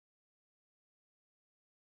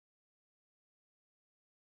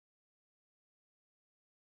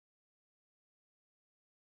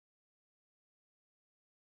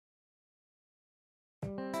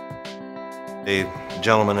A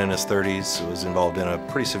gentleman in his 30s was involved in a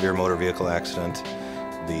pretty severe motor vehicle accident.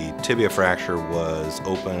 The tibia fracture was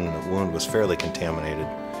open, the wound was fairly contaminated.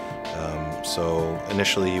 So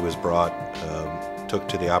initially he was brought, took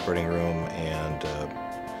to the operating room, and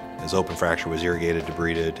his open fracture was irrigated,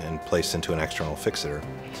 debrided, and placed into an external fixator.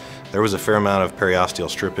 There was a fair amount of periosteal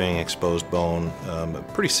stripping, exposed bone, a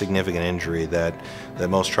pretty significant injury that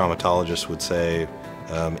most traumatologists would say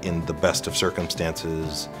in the best of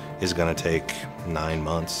circumstances is going to take 9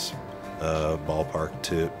 months ballpark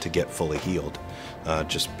to get fully healed,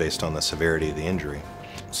 just based on the severity of the injury.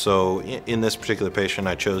 So in this particular patient,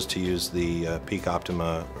 I chose to use the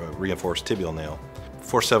PEEK-OPTIMA reinforced tibial nail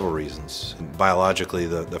for several reasons. Biologically,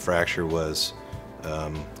 the fracture was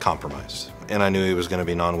compromised, and I knew he was going to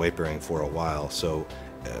be non-weight bearing for a while, so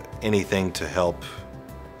anything to help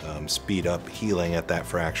speed up healing at that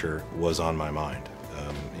fracture was on my mind.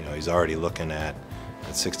 You know, he's already looking at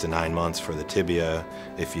 6 to 9 months for the tibia.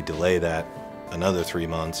 If you delay that another 3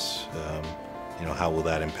 months, you know, how will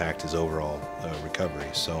that impact his overall recovery?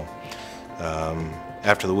 So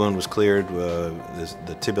after the wound was cleared,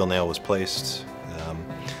 the tibial nail was placed,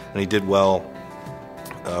 and he did well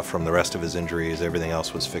from the rest of his injuries. Everything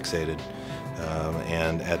else was fixated,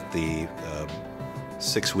 and at the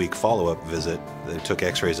 6-week follow-up visit, they took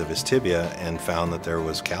x-rays of his tibia and found that there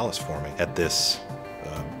was callus forming at this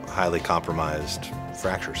highly compromised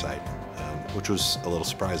fracture site, which was a little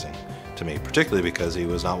surprising to me, particularly because he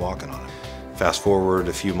was not walking on it. Fast forward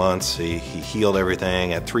a few months, he healed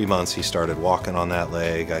everything. At 3 months, he started walking on that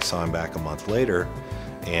leg. I saw him back a month later,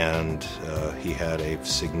 and he had a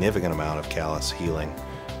significant amount of callus healing,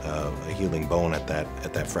 a healing bone at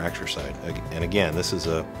that fracture site. And again, this is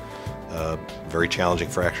a very challenging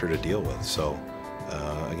fracture to deal with. So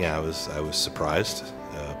again, I was surprised,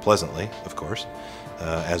 pleasantly, of course,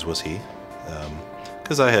 as was he,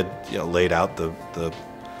 because I had laid out the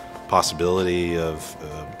possibility of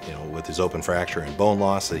with his open fracture and bone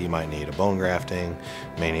loss that he might need a bone grafting,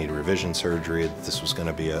 may need revision surgery, that this was going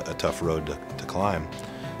to be a tough road to climb.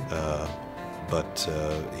 But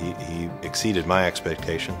he exceeded my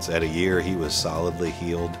expectations. At a year, he was solidly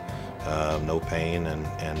healed, no pain,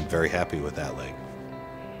 and very happy with that leg.